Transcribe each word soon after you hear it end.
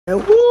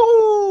And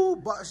woo,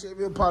 Box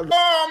Chevy Impala.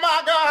 Oh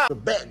my God! The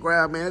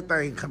background, man, that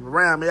thing coming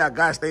around, man. I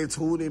gotta stay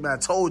tuned in, man. I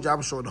told you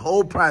I'm showing the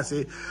whole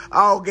process.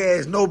 All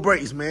gas, no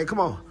brakes, man. Come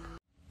on.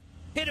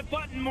 Hit a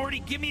button, Morty.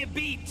 Give me a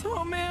beat.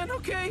 Oh man.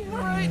 Okay. All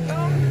right.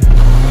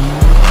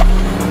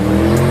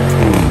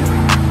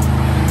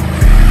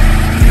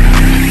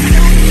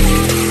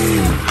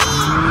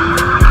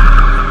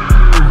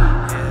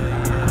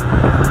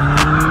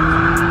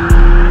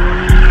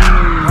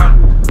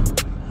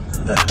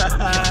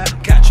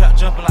 Got trap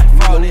jumping like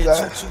frog lead. 2,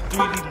 2,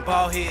 3, leaving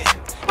ball head.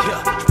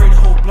 Yeah, spray the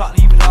whole block,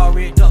 leave it all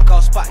red. Duck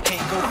off spot,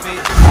 can't go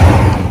fit.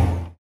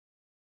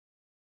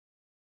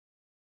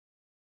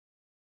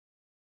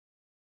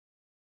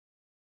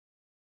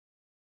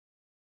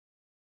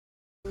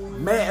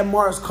 Matt and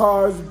Mark's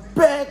cars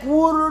back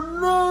with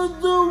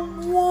another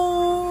one.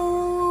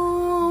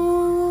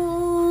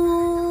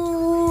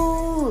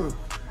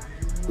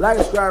 Like,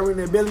 subscribe, ring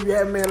that bell. If you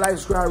haven't, man, like,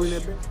 subscribe, ring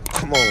that bell.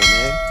 Come on,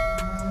 man.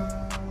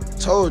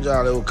 Told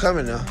y'all it was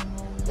coming now.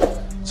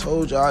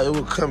 Told y'all it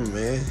was coming,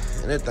 man.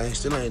 And that thing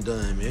still ain't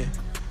done, man.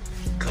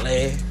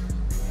 Glad.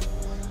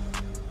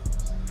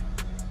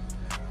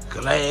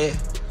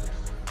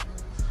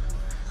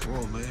 Come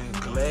on, man.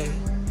 Glad.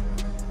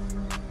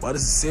 Boy,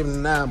 this is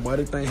 79, boy.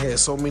 This thing had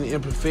so many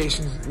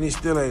imperfections, and it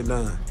still ain't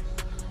done.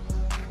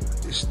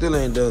 It still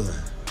ain't done.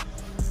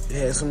 It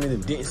had so many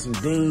dents and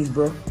dings,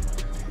 bro.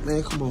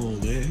 Man, come on,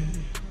 man.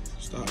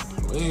 Stop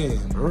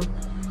playing, bro.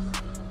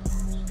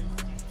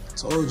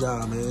 Told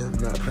y'all, man, I'm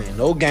not playing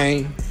no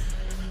game.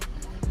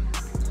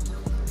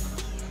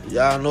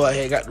 Y'all know I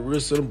had got the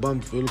wrist of the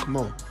bumper filler. Come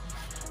on.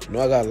 You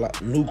know I got a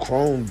lot, new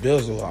chrome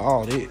bezel,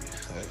 all that.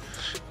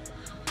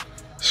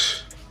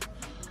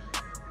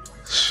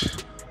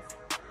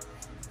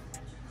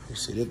 You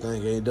see, this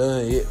thing ain't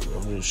done yet.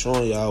 I'm just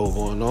showing y'all what's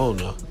going on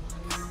now.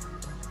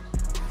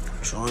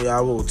 Showing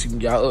y'all what's keeping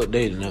y'all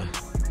updated now.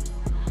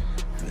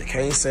 They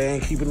can't say I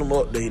ain't keeping them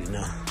updated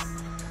now.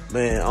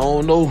 Man, I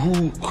don't know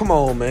who. Come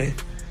on, man.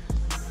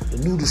 The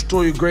new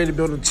Destroyer Grey to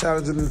be on the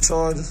Challenger and the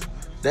Chargers.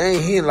 They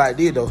ain't hit like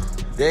this, though.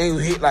 They ain't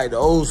hit like the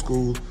old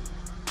school.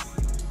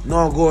 You know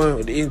I'm going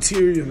with the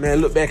interior.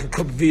 Man, look back in a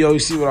couple videos, you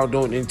see what I'm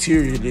doing with the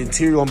interior. The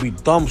interior gonna be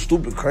dumb,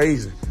 stupid,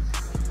 crazy.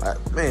 Like,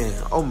 man,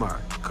 oh my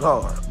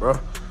God, bro.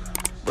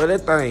 But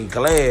that thing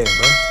glad,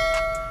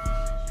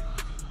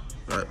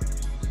 bro. Like,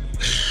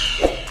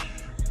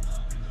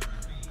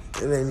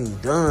 it ain't even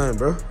done,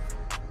 bro.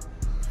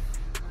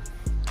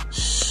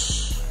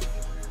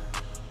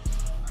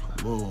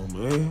 Come on,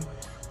 man.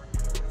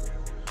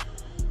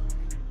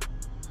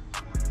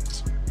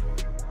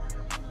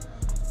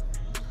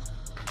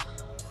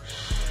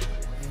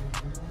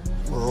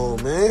 Come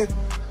on, man.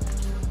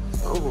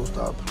 I'm gonna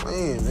stop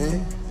playing,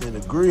 man. And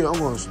the grill, I'm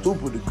gonna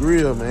stupid the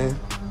grill, man.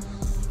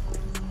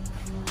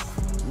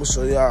 I'm gonna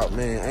show y'all,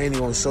 man. I ain't even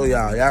gonna show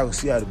y'all. Y'all can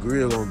see how the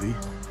grill gonna be.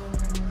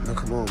 Now,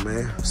 come on,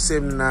 man.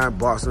 79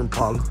 Box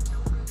Impala.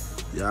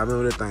 Y'all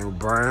remember that thing was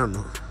brown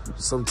or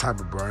some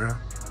type of brown.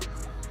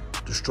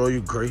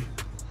 Destroyer Grey.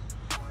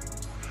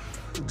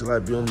 Just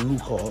like be on the new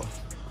car.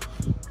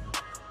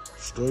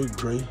 Destroyer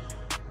Grey.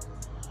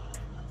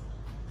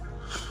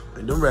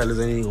 And them rattlers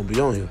ain't even gonna be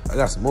on here. I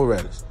got some more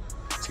rattlers.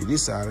 See,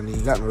 this side I ain't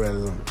even got no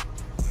rattlers on it.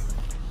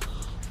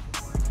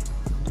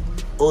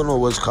 Oh, no,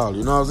 what's called,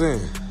 you know what I'm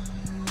saying?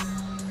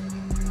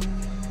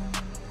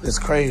 That's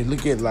crazy. Look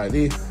at it like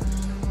this.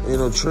 Ain't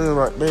no trim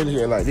right there. Look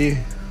at it like this.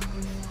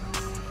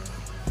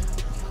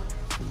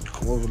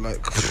 Come over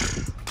like,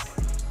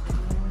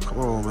 come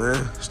on,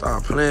 man.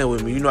 Stop playing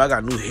with me. You know I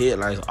got new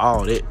headlights,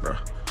 all that, bro.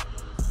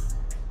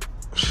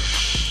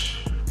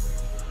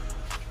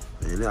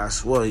 Man, I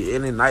swear,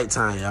 it ain't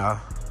nighttime, y'all.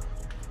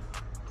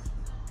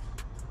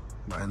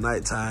 By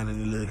nighttime, and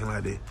it looking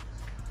like that.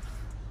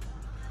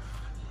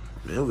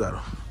 Man, we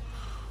gotta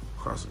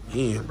cross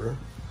again, bro.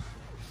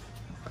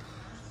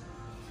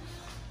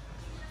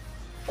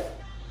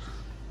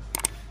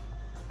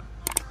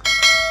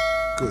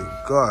 Good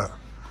God.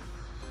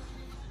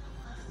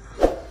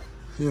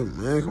 Yeah,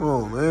 man, come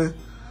on, man.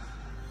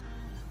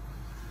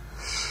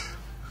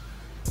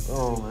 Come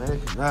on,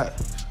 man, cannot.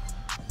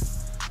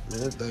 Man,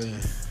 that thing.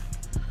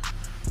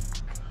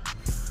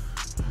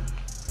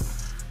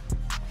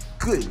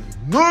 Good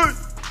night.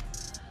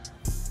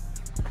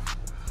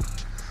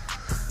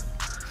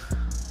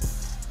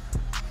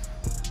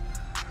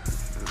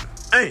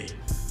 Hey.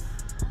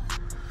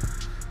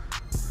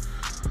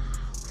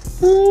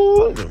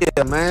 Ooh.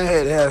 Yeah, man,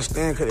 had to have a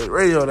stand, cut that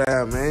radio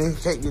down, man.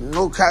 Can't get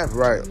no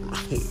copyright.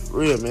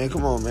 Real, man,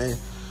 come on, man.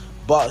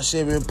 Box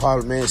Chevy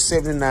Impala, man,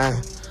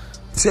 79.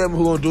 Tell me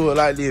who gonna do it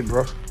like this,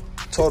 bro.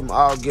 Told them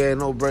all gas,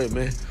 no brake,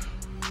 man.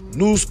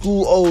 New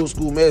school, old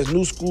school, man. It's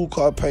new school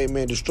car paint,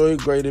 man. Destroyer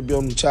Grey, they be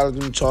on the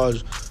Challenger and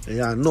Chargers. And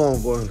y'all know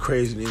I'm going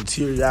crazy. The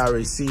interior, y'all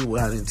already see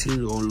how the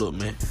interior gonna look,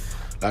 man.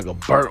 Like a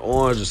burnt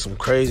orange or some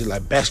crazy,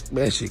 like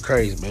basketball shit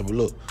crazy, man. But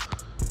look,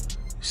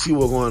 see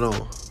what's going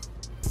on.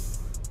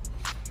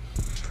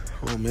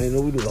 Oh, man,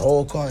 we do the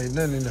whole car, ain't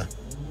nothing in there.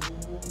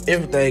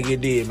 Everything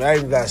get did, man. I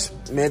even got,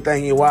 man,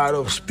 thing get wired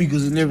up,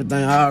 speakers and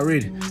everything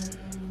already.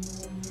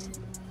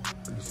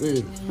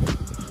 feel me?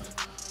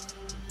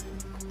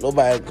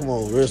 Nobody, come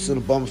on, real center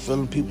bumper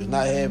feeling people's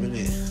not having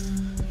it.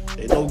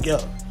 Ain't no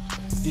gap.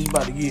 These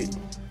about to get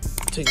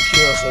taken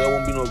care of, so there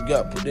won't be no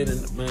gap. Put that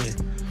in the, man.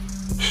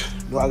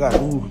 You know, I got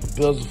new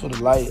bezels for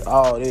the light,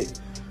 all that.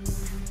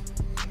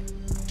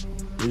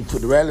 You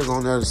put the rallies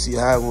on there to see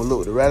how it's gonna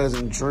look. The rallies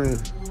in the trim.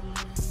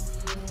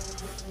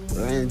 But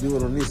I ain't do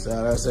it on this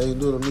side. I say I ain't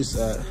do it on this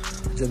side.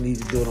 I just need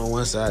to do it on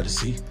one side to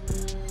see.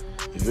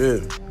 You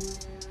feel me?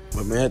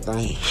 But man, that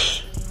thing,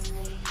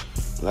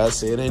 like I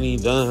said, it ain't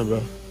even done,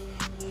 bro.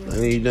 It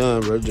ain't even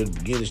done, bro. Just the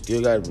beginning,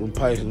 still got them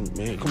pipes,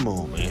 man. Come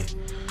on, man.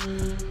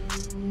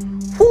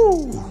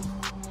 Whoo!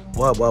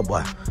 Boy.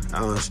 I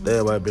don't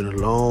understand why it's been a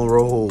long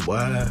road,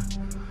 boy.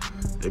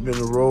 It been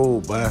a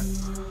road, boy.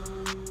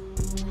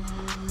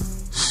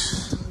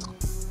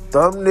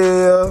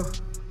 Thumbnail.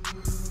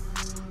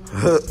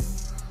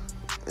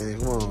 Hey,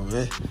 come on,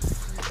 man.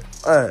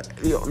 Alright,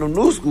 the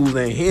new schools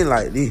ain't hitting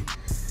like this.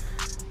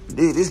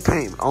 This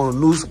paint on the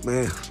new school,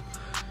 man.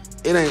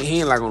 It ain't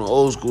hitting like on the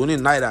old school.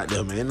 It's night out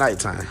there, man. It's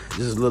nighttime.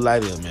 Just a little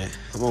light there, man.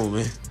 Come on,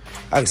 man.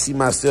 I can see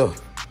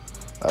myself.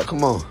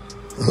 Come on.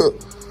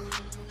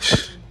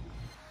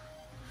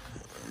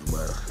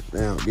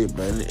 Damn, this,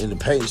 man. And the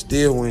paint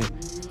still went.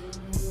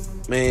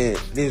 Man,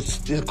 this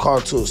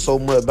car took so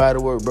much body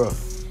work, bro.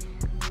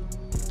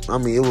 I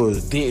mean, it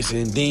was dents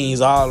and dings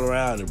all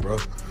around it, bro.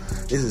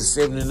 This is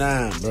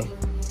 79, bro.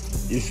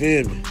 You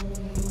feel me?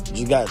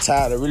 Just got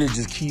tired of really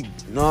just keep,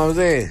 you know what I'm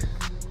saying?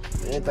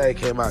 Everything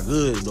came out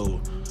good,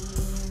 though.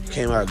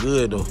 Came out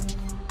good, though.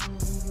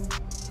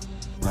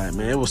 Like,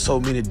 man, it was so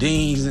many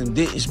dings and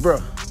dents, bro.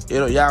 You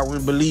know, y'all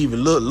wouldn't believe it.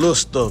 Little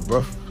stuff,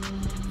 bro.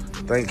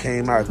 Thing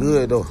came out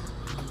good, though.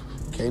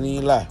 Can't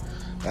even lie.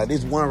 Like,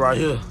 this one right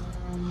here.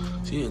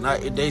 See, it's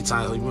not in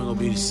daytime, so you ain't gonna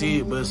be able to see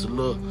it, but it's a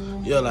little,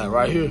 yeah, like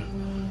right here.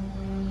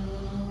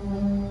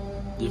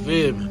 You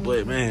feel me?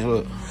 But, man,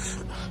 look.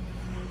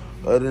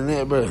 Other than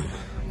that, bro,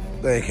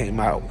 thing came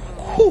out.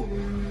 Whew.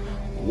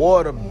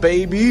 Water,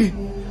 baby.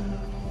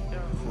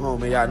 Come on,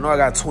 man. Y'all know I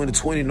got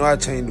 2020. Know I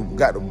changed.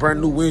 Got the brand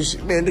new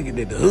windshield. Man, look at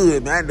that. The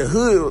hood, man. The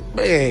hood,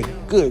 man.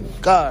 Good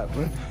God,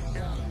 man.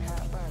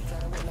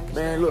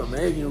 Man, look,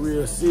 man. It's getting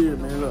real serious,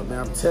 man. Look, man.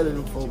 I'm telling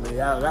them folks, man.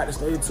 Y'all got to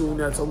stay tuned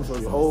now. I told me to show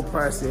you the whole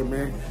process,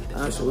 man.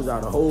 I show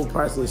y'all the whole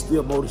process.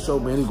 Still more to show,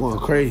 man. It's going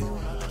crazy.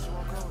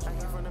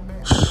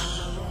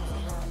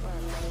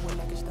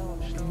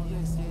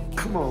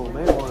 Come on,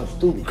 man. Going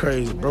stupid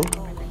crazy, bro.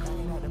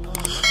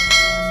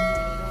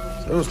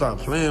 Don't stop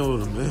playing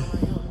with him, man.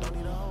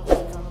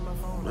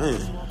 Man,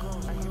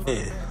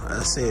 like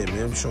I said,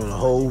 man, I'm showing the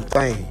whole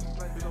thing.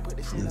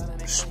 From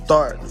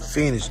start to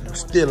finish.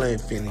 Still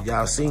ain't finished.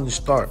 Y'all seen the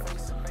start.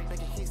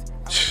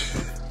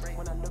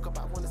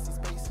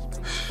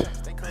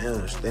 Man, I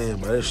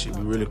understand, but that shit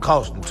be really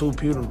costing too.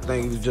 People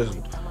think it's just,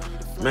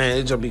 man,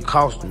 it just be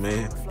costing,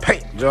 man.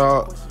 Paint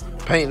job,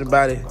 painting the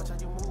body.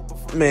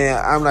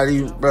 Man, I'm not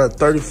even, bro,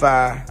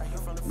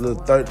 35,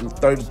 little 30,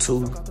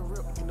 32.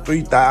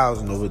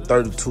 3,000 over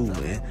 32,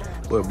 man.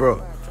 But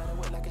bro,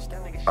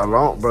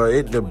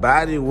 the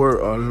body work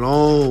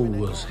alone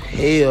was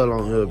hell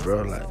on her,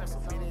 bro.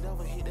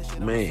 Like,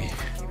 man,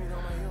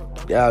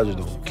 y'all just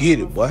don't get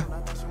it, boy.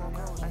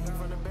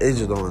 They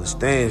just don't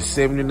understand.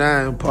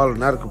 79 Impala,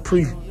 not a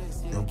Capri.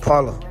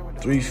 Impala,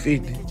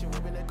 350.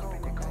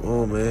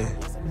 Oh man,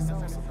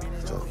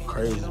 it's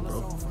crazy,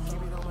 bro.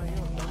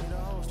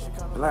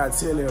 Like I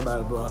tell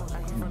everybody, bro,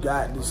 you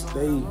got to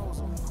stay,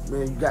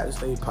 man. You got to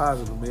stay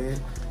positive, man.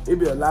 It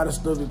be a lot of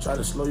stuff that try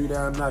to slow you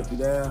down, knock you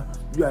down.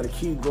 You got to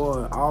keep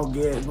going, all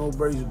gas, no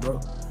brakes,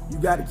 bro. You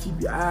got to keep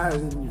your eyes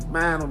and your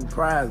mind on the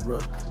prize, bro.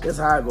 That's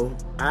how I go.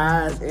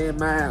 Eyes and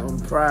mind on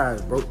the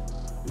prize, bro.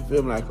 You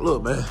feel me? Like,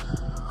 look, man.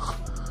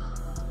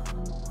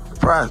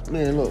 Prize,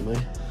 man, look,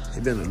 man. It's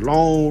been a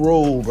long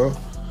road, bro.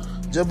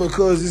 Just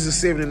because this is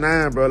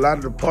 79, bro, a lot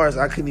of the parts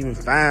I couldn't even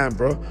find,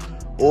 bro.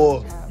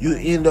 Or you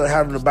end up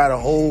having to buy the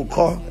whole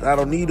car, and I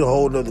don't need a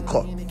whole other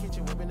car. You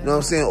know what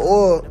I'm saying?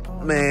 Or,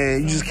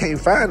 man, you just can't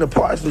find the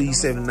parts for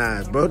these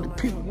 79s, bro. The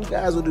people, you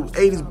guys with the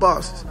 80s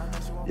bosses,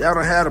 y'all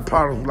don't have the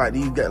problems like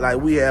these guys, like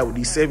we have with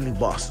these 70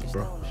 bosses,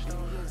 bro.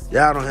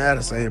 Y'all don't have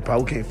the same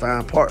problem. We can't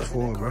find parts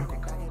for them, bro.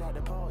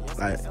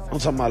 Like, I'm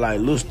talking about like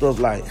little stuff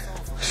like,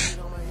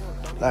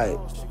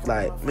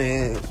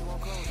 man,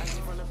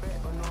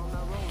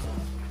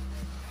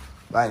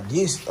 like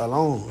this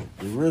alone,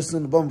 the real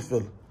center bumper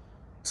filler,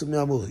 took me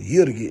almost a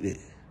year to get that.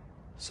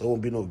 So it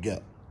won't be no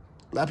gap.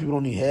 A lot of people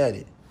don't even have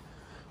it.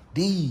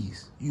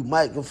 These, you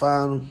might can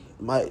find them,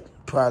 might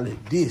probably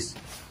this.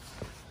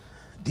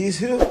 This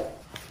here,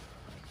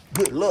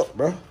 good luck,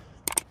 bro.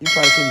 You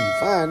probably couldn't even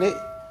find that.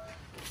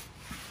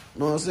 You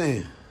know what I'm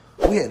saying?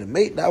 We had to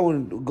make that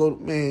one go,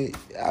 man,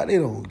 they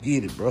don't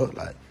get it, bro.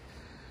 Like,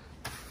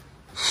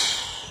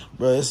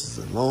 bro, this is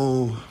a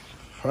long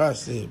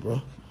process,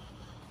 bro.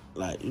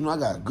 Like, you know, I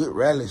got good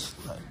rallies.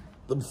 Like,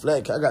 them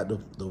flat caps, I got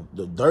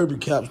the derby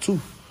caps,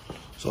 too.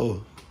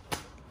 So,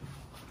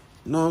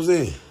 you know what I'm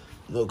saying?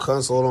 No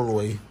console on the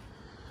way.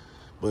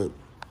 But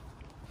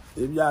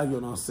if y'all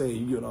get what I'm saying,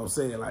 you get what I'm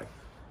saying? Like,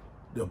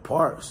 the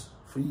parts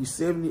For you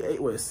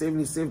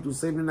 77 through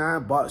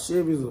 79 Box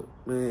Chevys,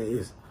 man,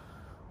 it's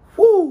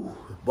whoo.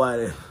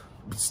 But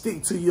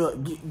stick to your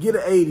get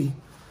an 80,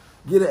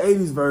 get an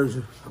 80s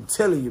version. I'm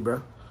telling you,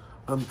 bro.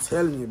 I'm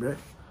telling you, bro.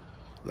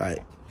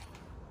 Like,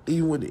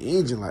 even with the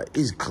engine, like,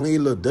 it's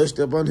clean, a little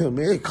dusty up under here,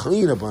 man. It's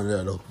clean up under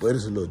there, though, but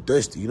it's a little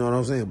dusty, you know what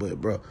I'm saying?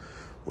 But, bro,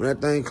 when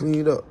that thing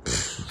cleaned up,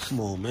 come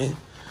on, man.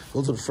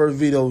 Go to the first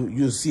video,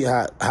 you'll see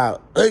how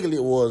ugly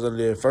it was under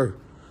there first.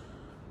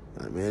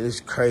 Like, man, it's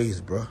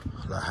crazy, bro.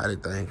 Like, how they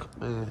think,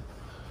 man.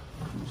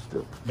 You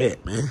still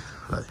bet, man.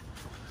 Like,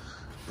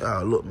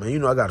 y'all, look, man, you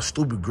know I got a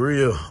stupid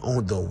grill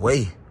on the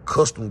way.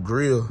 Custom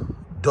grill,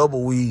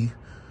 double weave.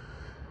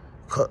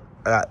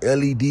 I got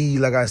LED,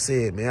 like I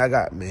said, man. I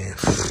got, man.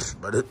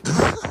 But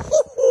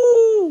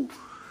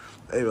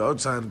hey, bro, I'm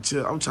trying to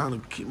chill. I'm trying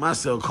to keep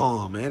myself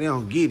calm, man. They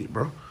don't get it,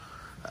 bro.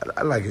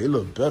 I like it. It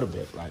look better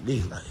back like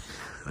this,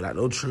 like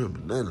no trim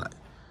and nothing, like.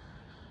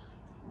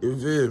 You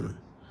feel me?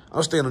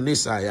 I'm staying on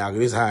this side, y'all,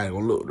 because this how it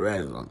gonna look,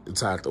 right? It's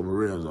time to throw my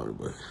rims on it,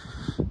 but.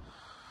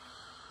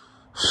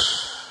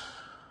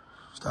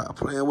 Stop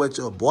playing with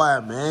your boy,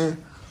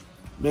 man.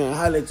 Man,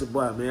 holla at your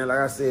boy, man. Like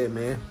I said,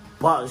 man,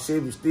 Box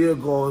Chevy still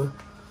going.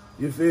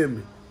 You feel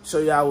me? Show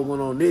y'all what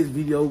went on this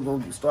video. We're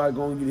going to start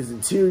going to get this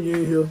interior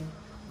in here.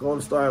 Going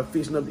to start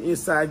fixing up the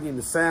inside, getting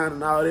the sound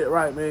and all that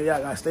right, man.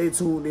 Y'all got to stay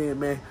tuned in,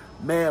 man.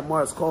 Mad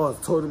Mark's Cars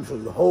told them to show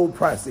you the whole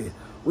process.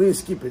 We ain't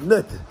skipping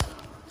nothing.